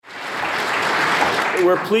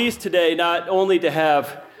we're pleased today not only to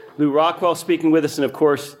have Lou Rockwell speaking with us and, of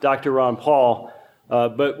course, Dr. Ron Paul,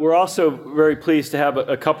 but we're also very pleased to have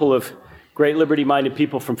a couple of great liberty-minded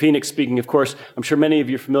people from Phoenix speaking. Of course, I'm sure many of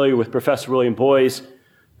you are familiar with Professor William Boyes,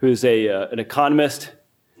 who's an economist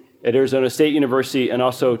at Arizona State University, and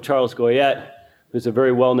also Charles Goyette, who's a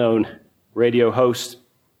very well-known radio host.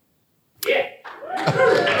 Yeah.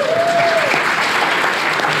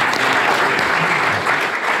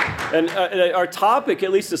 And our topic,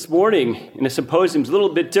 at least this morning, in a symposium, is a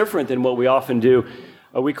little bit different than what we often do.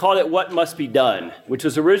 We called it What Must Be Done, which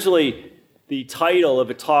was originally the title of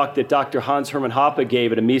a talk that Dr. Hans Hermann Hoppe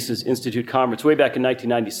gave at a Mises Institute conference way back in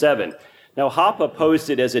 1997. Now, Hoppe posed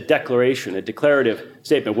it as a declaration, a declarative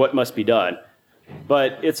statement, what must be done.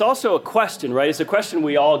 But it's also a question, right? It's a question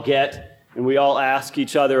we all get and we all ask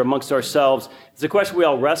each other amongst ourselves. It's a question we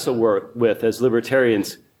all wrestle with as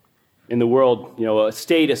libertarians in the world, a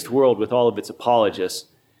statist world with all of its apologists.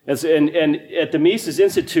 And at the Mises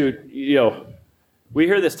Institute, we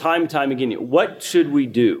hear this time and time again. What should we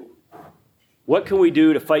do? What can we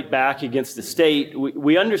do to fight back against the state?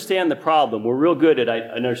 We understand the problem. We're real good at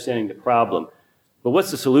understanding the problem. But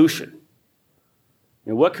what's the solution?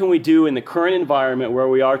 What can we do in the current environment where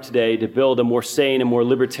we are today to build a more sane and more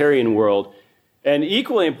libertarian world? And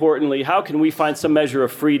equally importantly, how can we find some measure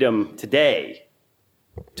of freedom today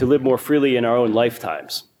to live more freely in our own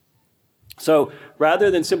lifetimes? So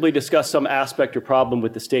rather than simply discuss some aspect or problem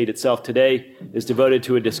with the state itself, today is devoted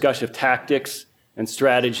to a discussion of tactics and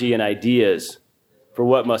strategy and ideas for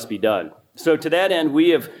what must be done. So to that end, we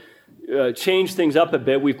have changed things up a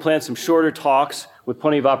bit. We've planned some shorter talks with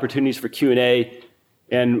plenty of opportunities for Q&A,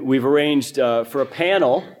 and we've arranged for a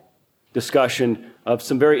panel discussion of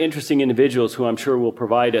some very interesting individuals who I'm sure will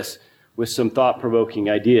provide us with some thought-provoking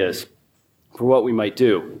ideas for what we might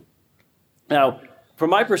do. Now, from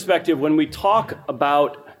my perspective, when we talk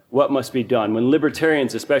about what must be done, when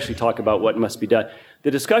libertarians especially talk about what must be done,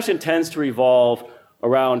 the discussion tends to revolve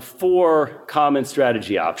around four common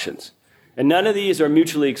strategy options. And none of these are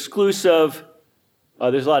mutually exclusive.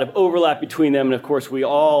 There's a lot of overlap between them. And of course, we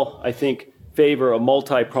all, I think, favor a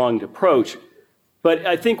multi-pronged approach. But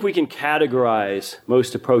I think we can categorize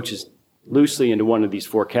most approaches loosely into one of these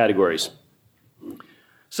four categories.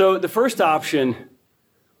 So the first option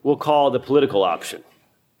we'll call the political option,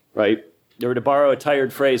 right? Or to borrow a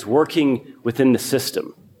tired phrase, working within the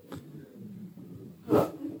system.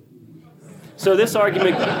 So this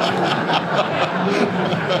argument,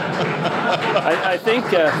 I think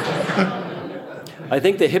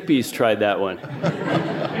the hippies tried that one.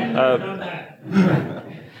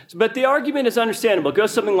 But the argument is understandable. It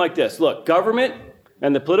goes something like this. Look, government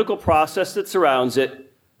and the political process that surrounds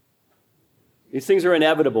it, these things are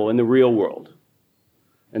inevitable in the real world.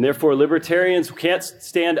 And therefore, libertarians can't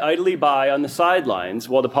stand idly by on the sidelines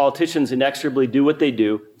while the politicians inexorably do what they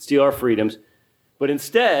do, steal our freedoms. But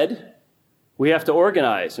instead, we have to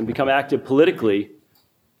organize and become active politically,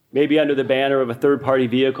 maybe under the banner of a third-party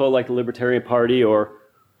vehicle like the Libertarian Party or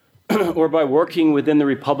by working within the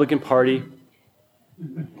Republican Party.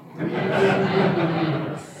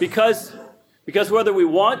 Because whether we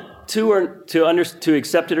want to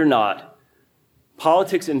accept it or not,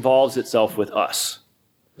 politics involves itself with us.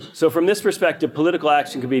 So from this perspective, political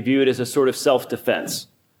action can be viewed as a sort of self-defense,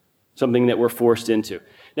 something that we're forced into.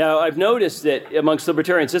 Now, I've noticed that amongst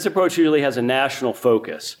libertarians, this approach usually has a national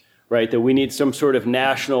focus, right? That we need some sort of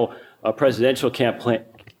national presidential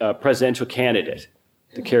candidate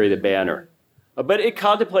to carry the banner. But it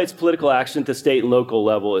contemplates political action at the state and local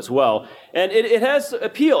level as well. And it has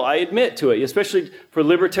appeal, I admit to it, especially for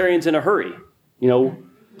libertarians in a hurry.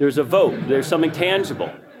 There's a vote, there's something tangible.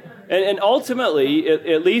 And ultimately,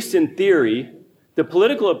 at least in theory, the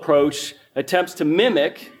political approach attempts to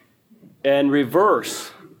mimic and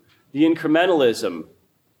reverse the incrementalism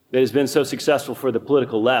that has been so successful for the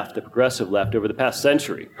political left, the progressive left, over the past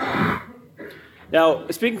century. Now,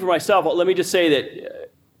 speaking for myself, let me just say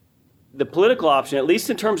that the political option, at least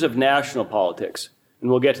in terms of national politics, and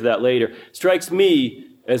we'll get to that later, strikes me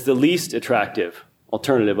as the least attractive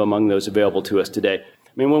alternative among those available to us today. I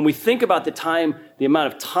mean, when we think about the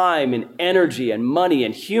amount of time and energy and money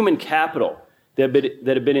and human capital that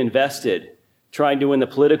have been invested trying to win the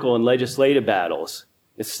political and legislative battles,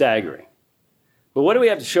 it's staggering. But what do we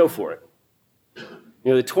have to show for it?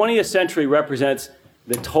 The 20th century represents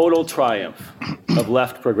the total triumph of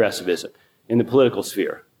left progressivism in the political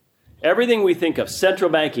sphere. Everything we think of, central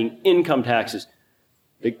banking, income taxes,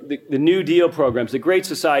 the New Deal programs, the Great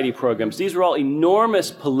Society programs, these were all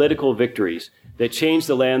enormous political victories that changed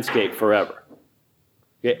the landscape forever.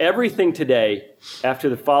 Okay, everything today, after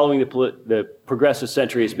the progressive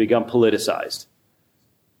century, has become politicized.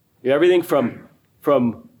 Everything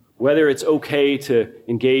from whether it's okay to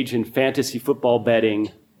engage in fantasy football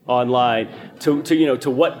betting online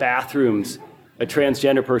to what bathrooms a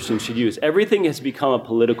transgender person should use. Everything has become a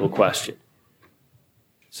political question.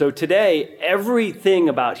 So today, everything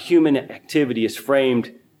about human activity is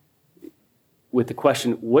framed with the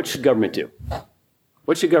question, what should government do?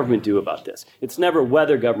 What should government do about this? It's never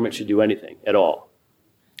whether government should do anything at all.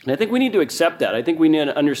 And I think we need to accept that. I think we need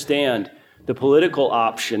to understand the political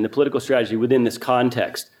option, the political strategy within this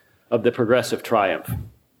context of the progressive triumph.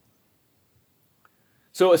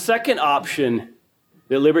 So a second option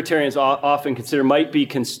that libertarians often consider might be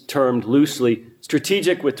termed loosely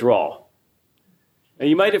strategic withdrawal. And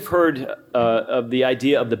you might have heard of the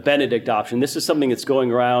idea of the Benedict option. This is something that's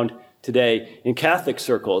going around today in Catholic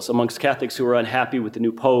circles, amongst Catholics who are unhappy with the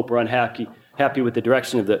new Pope or happy with the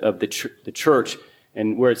direction of the Church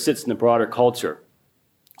and where it sits in the broader culture.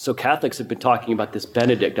 So Catholics have been talking about this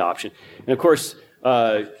Benedict option. And of course,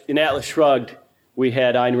 in Atlas Shrugged, we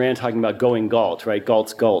had Ayn Rand talking about going Galt, right?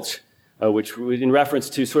 Galt's Gulch, which was in reference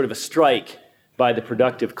to sort of a strike by the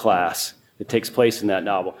productive class that takes place in that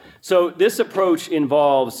novel. So this approach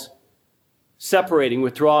involves separating,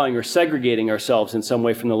 withdrawing, or segregating ourselves in some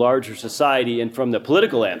way from the larger society and from the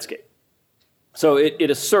political landscape. So it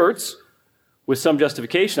asserts, with some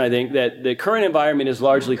justification, I think, that the current environment is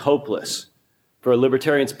largely hopeless for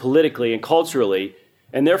libertarians politically and culturally,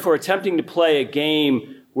 and therefore attempting to play a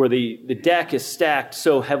game where the deck is stacked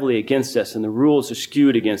so heavily against us and the rules are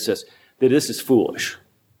skewed against us that this is foolish.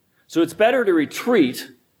 So it's better to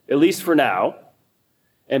retreat, at least for now,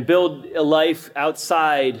 and build a life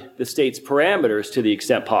outside the state's parameters to the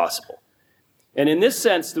extent possible. And in this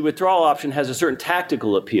sense, the withdrawal option has a certain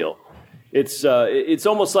tactical appeal. It's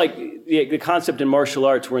almost like the concept in martial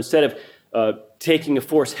arts where instead of taking a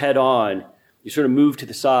force head on, you sort of move to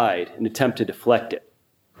the side and attempt to deflect it.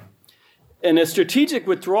 And a strategic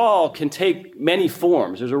withdrawal can take many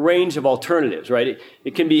forms. There's a range of alternatives, right?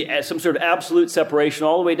 It can be some sort of absolute separation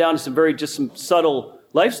all the way down to some subtle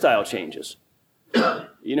lifestyle changes.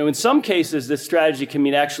 In some cases, this strategy can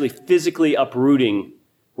mean actually physically uprooting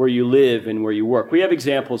where you live and where you work. We have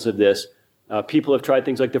examples of this. People have tried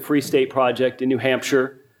things like the Free State Project in New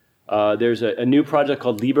Hampshire. There's a new project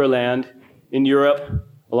called Liberland in Europe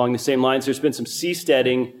along the same lines. There's been some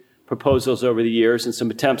seasteading proposals over the years and some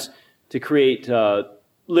attempts to create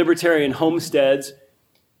libertarian homesteads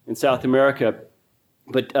in South America.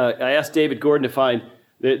 But I asked David Gordon to find,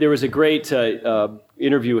 there was a great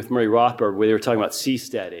interview with Murray Rothbard where they were talking about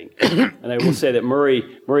seasteading. And I will say that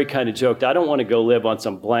Murray kind of joked, I don't want to go live on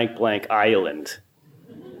some blank island.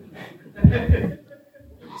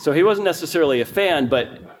 So he wasn't necessarily a fan, but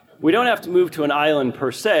we don't have to move to an island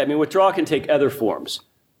per se. I mean, withdrawal can take other forms.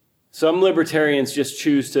 Some libertarians just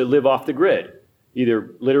choose to live off the grid,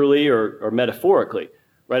 either literally or metaphorically,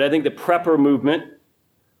 right? I think the prepper movement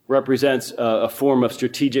represents a form of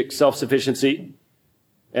strategic self-sufficiency,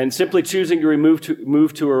 and simply choosing to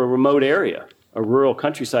move to a remote area, a rural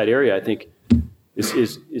countryside area, I think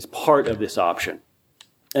is part of this option.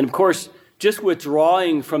 And of course, just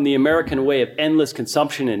withdrawing from the American way of endless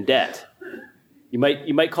consumption and debt, you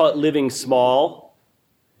might call it living small,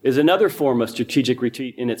 is another form of strategic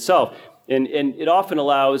retreat in itself. And it often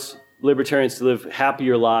allows libertarians to live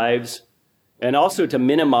happier lives and also to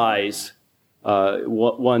minimize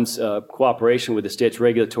one's cooperation with the state's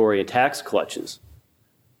regulatory and tax clutches.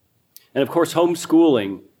 And of course,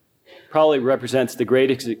 homeschooling probably represents the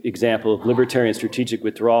greatest example of libertarian strategic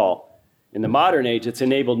withdrawal. In the modern age, it's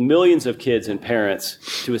enabled millions of kids and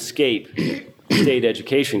parents to escape the state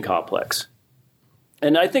education complex.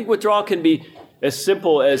 And I think withdrawal can be as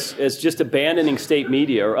simple as just abandoning state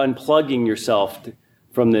media or unplugging yourself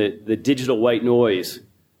from the digital white noise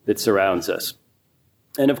that surrounds us.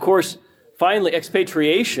 And of course, finally,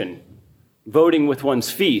 expatriation, voting with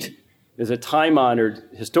one's feet, is a time-honored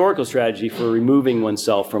historical strategy for removing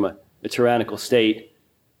oneself from a tyrannical state.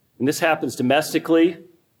 And this happens domestically,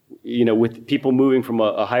 with people moving from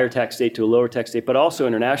a higher tax state to a lower tax state, but also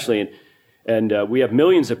internationally. And we have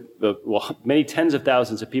many tens of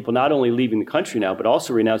thousands of people not only leaving the country now, but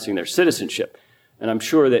also renouncing their citizenship. And I'm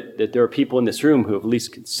sure that there are people in this room who have at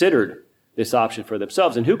least considered this option for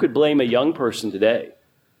themselves. And who could blame a young person today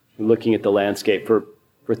looking at the landscape for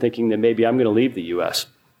thinking that maybe I'm going to leave the U.S.?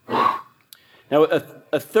 Now,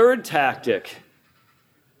 a third tactic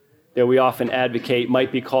that we often advocate might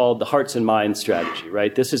be called the hearts and minds strategy,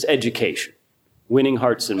 right? This is education, winning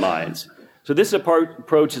hearts and minds. So this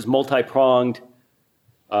approach is multi-pronged.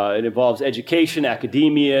 It involves education,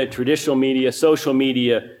 academia, traditional media, social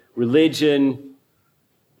media, religion,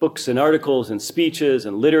 books and articles and speeches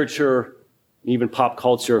and literature, even pop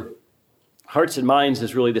culture. Hearts and Minds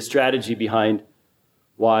is really the strategy behind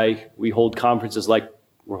why we hold conferences like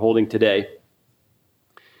we're holding today.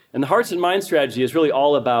 And the Hearts and Minds strategy is really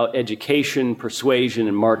all about education, persuasion,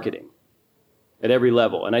 and marketing at every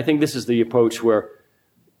level. And I think this is the approach where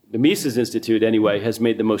the Mises Institute, anyway, has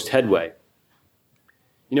made the most headway.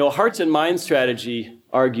 You know, a Hearts and Minds strategy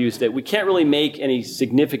argues that we can't really make any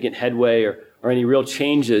significant headway or any real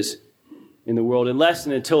changes in the world unless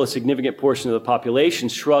and until a significant portion of the population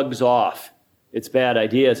shrugs off its bad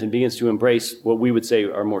ideas and begins to embrace what we would say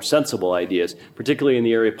are more sensible ideas, particularly in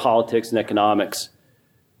the area of politics and economics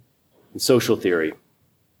and social theory.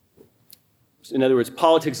 In other words,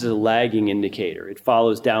 politics is a lagging indicator. It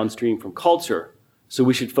follows downstream from culture, so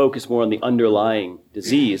we should focus more on the underlying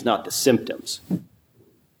disease, not the symptoms.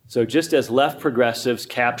 So just as left progressives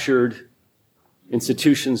captured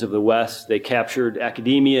institutions of the West, they captured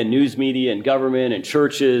academia, news media, and government, and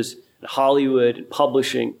churches, and Hollywood, and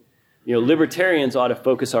publishing. You know, libertarians ought to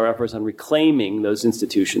focus our efforts on reclaiming those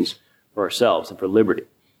institutions for ourselves and for liberty.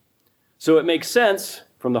 So it makes sense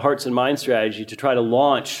from the Hearts and Minds strategy to try to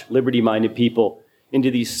launch liberty-minded people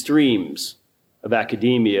into these streams of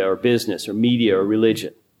academia or business or media or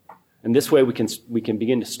religion. And this way we can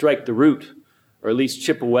begin to strike the root, or at least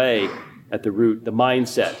chip away at the root, the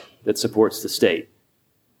mindset that supports the state.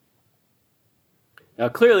 Now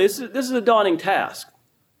clearly this is a daunting task.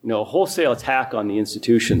 You know, a wholesale attack on the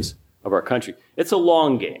institutions of our country. It's a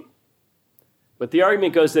long game. But the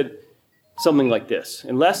argument goes that something like this: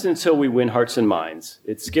 unless and until we win hearts and minds,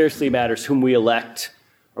 it scarcely matters whom we elect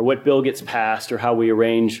or what bill gets passed or how we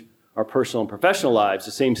arrange our personal and professional lives.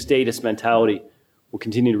 The same statist mentality will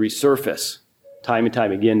continue to resurface time and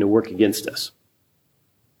time again to work against us.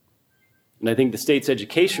 And I think the state's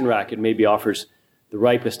education racket maybe offers the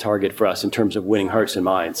ripest target for us in terms of winning hearts and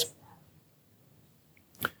minds.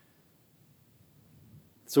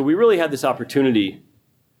 So we really have this opportunity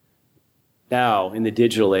now in the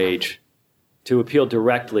digital age to appeal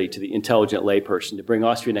directly to the intelligent layperson, to bring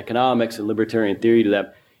Austrian economics and libertarian theory to them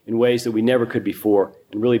in ways that we never could before,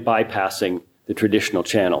 and really bypassing the traditional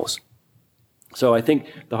channels. So I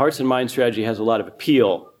think the Hearts and Minds strategy has a lot of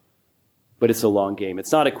appeal, but it's a long game.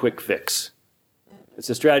 It's not a quick fix. It's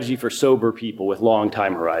a strategy for sober people with long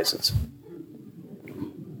time horizons.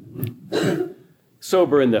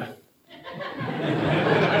 Sober in the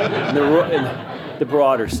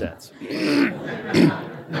broader sense.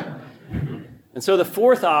 And so the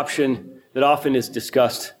fourth option that often is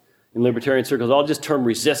discussed in libertarian circles, I'll just term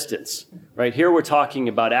resistance. Right here we're talking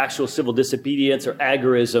about actual civil disobedience or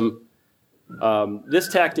agorism. This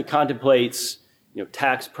tactic contemplates,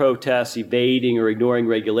 tax protests, evading or ignoring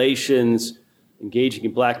regulations, engaging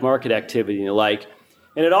in black market activity and the like.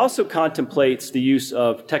 And it also contemplates the use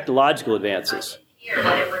of technological advances.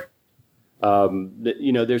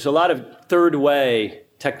 There's a lot of third way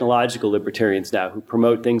technological libertarians now who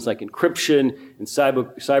promote things like encryption and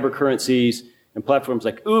cyber currencies and platforms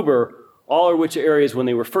like Uber, all of which are areas when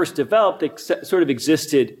they were first developed, they sort of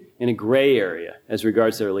existed in a gray area as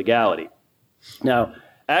regards their legality. Now,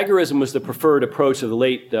 agorism was the preferred approach of the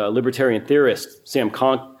late libertarian theorist Sam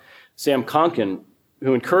Konkin,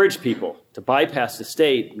 who encouraged people to bypass the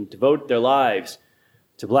state and devote their lives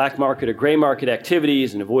to black market or gray market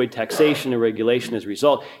activities and avoid taxation and regulation as a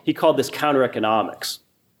result. He called this counter-economics.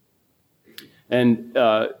 And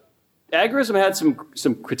agorism had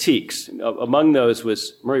some critiques. Among those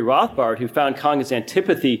was Murray Rothbard, who found Konkin's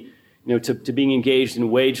antipathy to being engaged in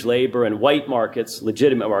wage labor and white markets,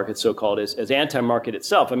 legitimate markets so-called, as anti-market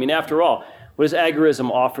itself. I mean, after all, what does agorism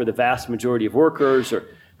offer the vast majority of workers, or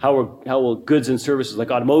how will goods and services like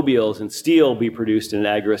automobiles and steel be produced in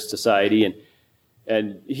an agorist society?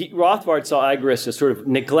 And Rothbard saw agorists as sort of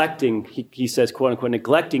neglecting, he says, quote unquote,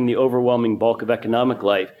 neglecting the overwhelming bulk of economic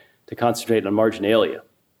life to concentrate on marginalia.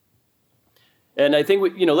 And I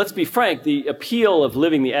think, let's be frank, the appeal of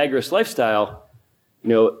living the agorist lifestyle,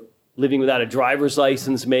 living without a driver's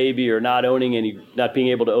license maybe, or not being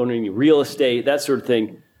able to own any real estate, that sort of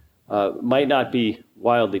thing, might not be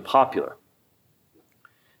wildly popular.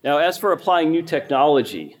 Now, as for applying new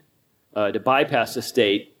technology to bypass the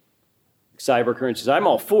state, cyber currencies, I'm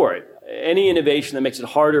all for it. Any innovation that makes it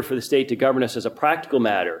harder for the state to govern us as a practical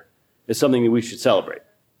matter is something that we should celebrate,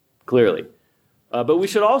 clearly. But we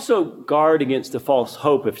should also guard against the false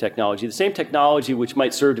hope of technology. The same technology which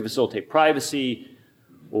might serve to facilitate privacy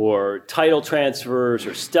or title transfers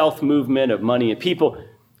or stealth movement of money and people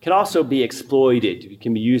can also be exploited. It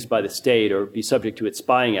can be used by the state or be subject to its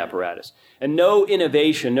spying apparatus. And no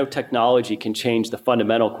innovation, no technology can change the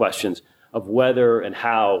fundamental questions of whether and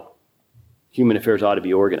how human affairs ought to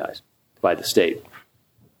be organized by the state.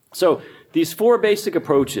 So these four basic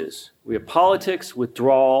approaches, we have politics,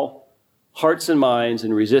 withdrawal, hearts and minds,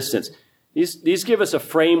 and resistance. These give us a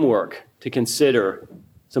framework to consider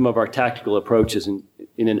some of our tactical approaches in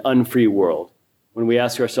an unfree world when we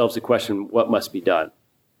ask ourselves the question, what must be done?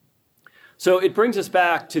 So it brings us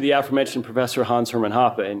back to the aforementioned Professor Hans Hermann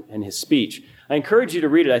Hoppe and his speech. I encourage you to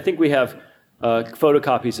read it. I think we have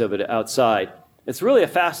photocopies of it outside. It's really a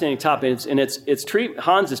fascinating topic, and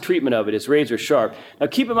Hans's treatment of it is razor sharp. Now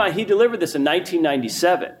keep in mind, he delivered this in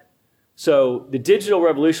 1997. So the digital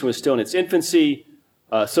revolution was still in its infancy.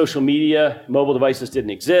 Social media, mobile devices didn't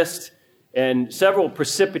exist, and several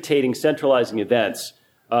precipitating centralizing events.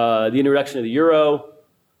 The introduction of the euro,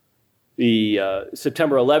 the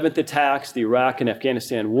September 11th attacks, the Iraq and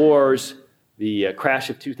Afghanistan wars, the crash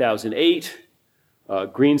of 2008,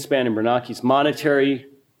 Greenspan and Bernanke's monetary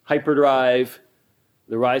hyperdrive,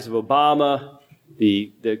 the rise of Obama,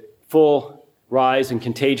 the full rise and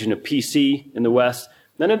contagion of PC in the West.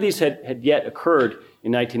 None of these had yet occurred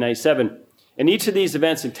in 1997. And each of these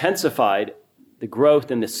events intensified the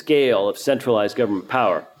growth and the scale of centralized government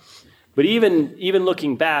power. But even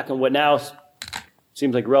looking back on what now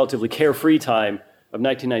seems like a relatively carefree time of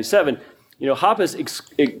 1997, Hoppe's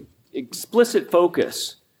explicit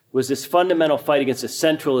focus was this fundamental fight against the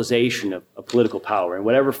centralization of political power in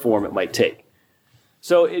whatever form it might take.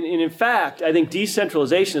 So in fact, I think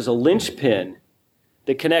decentralization is a linchpin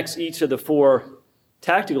that connects each of the four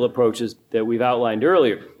tactical approaches that we've outlined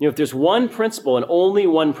earlier. If there's one principle and only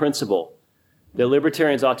one principle that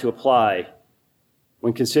libertarians ought to apply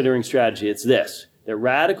when considering strategy, it's this: that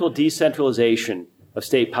radical decentralization of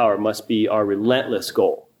state power must be our relentless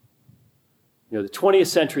goal. The 20th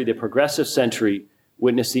century, the progressive century,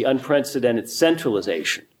 witnessed the unprecedented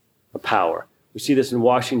centralization of power. We see this in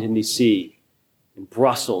Washington, D.C., in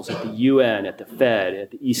Brussels, at the UN, at the Fed,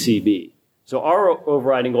 at the ECB. So our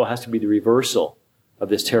overriding goal has to be the reversal of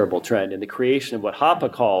this terrible trend and the creation of what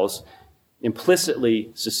Hoppe calls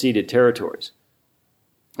implicitly seceded territories.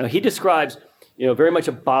 Now, he describes, very much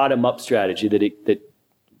a bottom-up strategy that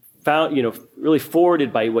found, really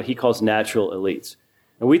forwarded by what he calls natural elites.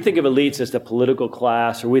 And we think of elites as the political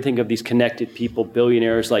class, or we think of these connected people,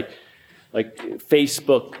 billionaires like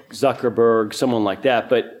Facebook, Zuckerberg, someone like that.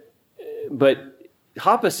 But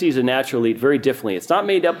Hoppe sees a natural elite very differently. It's not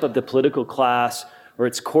made up of the political class or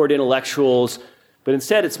its court intellectuals, but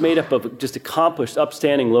instead it's made up of just accomplished,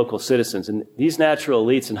 upstanding local citizens. And these natural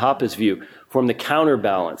elites, in Hoppe's view, form the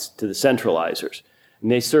counterbalance to the centralizers.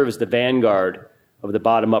 And they serve as the vanguard of the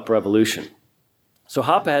bottom-up revolution. So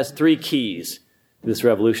Hoppe has three keys to this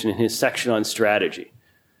revolution in his section on strategy.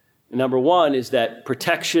 And number one is that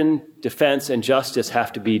protection, defense, and justice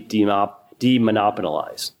have to be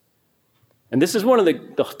demonopolized. And this is one of the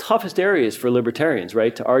toughest areas for libertarians,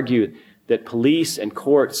 right? To argue that police and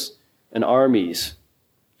courts and armies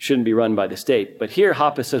shouldn't be run by the state. But here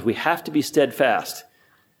Hoppe says we have to be steadfast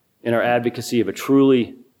in our advocacy of a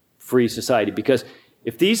truly free society, because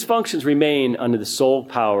if these functions remain under the sole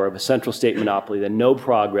power of a central state monopoly, then no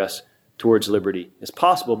progress towards liberty is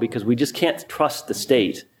possible, because we just can't trust the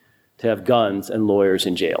state to have guns and lawyers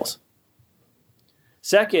in jails.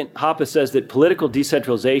 Second, Hoppe says that political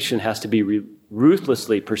decentralization has to be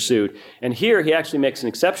ruthlessly pursued. And here he actually makes an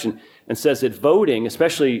exception and says that voting,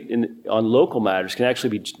 especially on local matters, can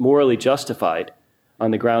actually be morally justified on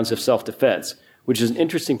the grounds of self-defense, which is an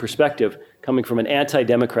interesting perspective coming from an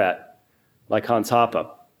anti-democrat like Hans Hoppe.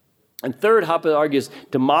 And third, Hoppe argues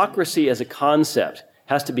democracy as a concept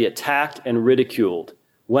has to be attacked and ridiculed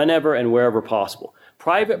whenever and wherever possible.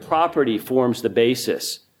 Private property forms the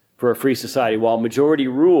basis for a free society, while majority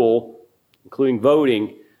rule, including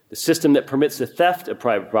voting, the system that permits the theft of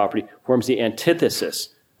private property, forms the antithesis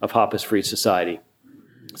of Hoppe's free society.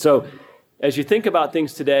 So as you think about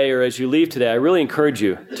things today, or as you leave today, I really encourage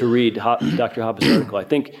you to read Dr. Hoppe's article. I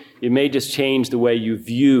think it may just change the way you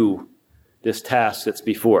view this task that's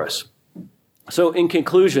before us. So in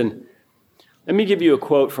conclusion, let me give you a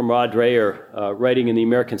quote from Rod Dreher, writing in the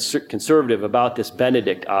American Conservative about this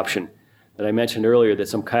Benedict option that I mentioned earlier that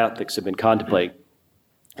some Catholics have been contemplating.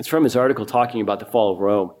 It's from his article talking about the fall of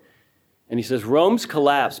Rome. And he says, Rome's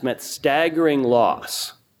collapse meant staggering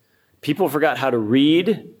loss. People forgot how to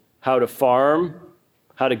read, how to farm,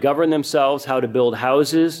 how to govern themselves, how to build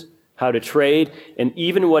houses, how to trade, and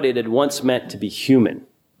even what it had once meant to be human.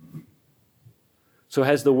 So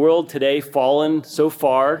has the world today fallen so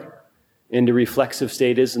far into reflexive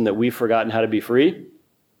statism that we've forgotten how to be free?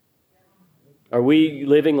 Are we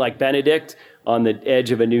living like Benedict on the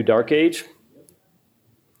edge of a new dark age?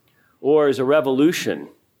 Or is a revolution,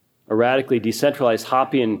 a radically decentralized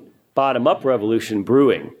Hoppian bottom-up revolution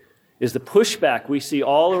brewing? is the pushback we see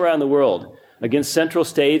all around the world against central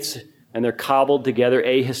states and their cobbled together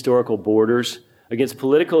ahistorical borders, against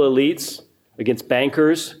political elites, against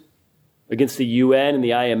bankers, against the UN and the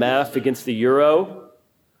IMF, against the euro,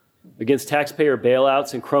 against taxpayer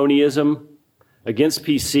bailouts and cronyism, against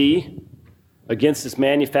PC, against this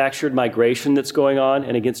manufactured migration that's going on,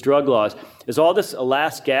 and against drug laws. Is all this a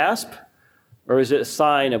last gasp, or is it a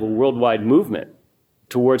sign of a worldwide movement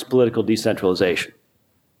towards political decentralization?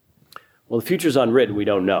 Well, the future's unwritten, we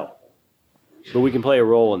don't know. But we can play a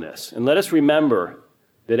role in this. And let us remember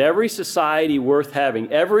that every society worth having,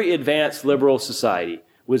 every advanced liberal society,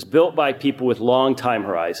 was built by people with long time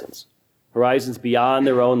horizons, horizons beyond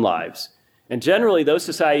their own lives. And generally, those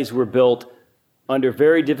societies were built under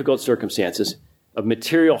very difficult circumstances of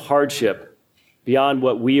material hardship beyond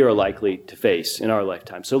what we are likely to face in our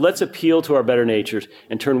lifetime. So let's appeal to our better natures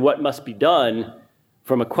and turn what must be done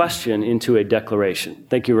from a question into a declaration.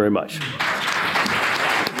 Thank you very much.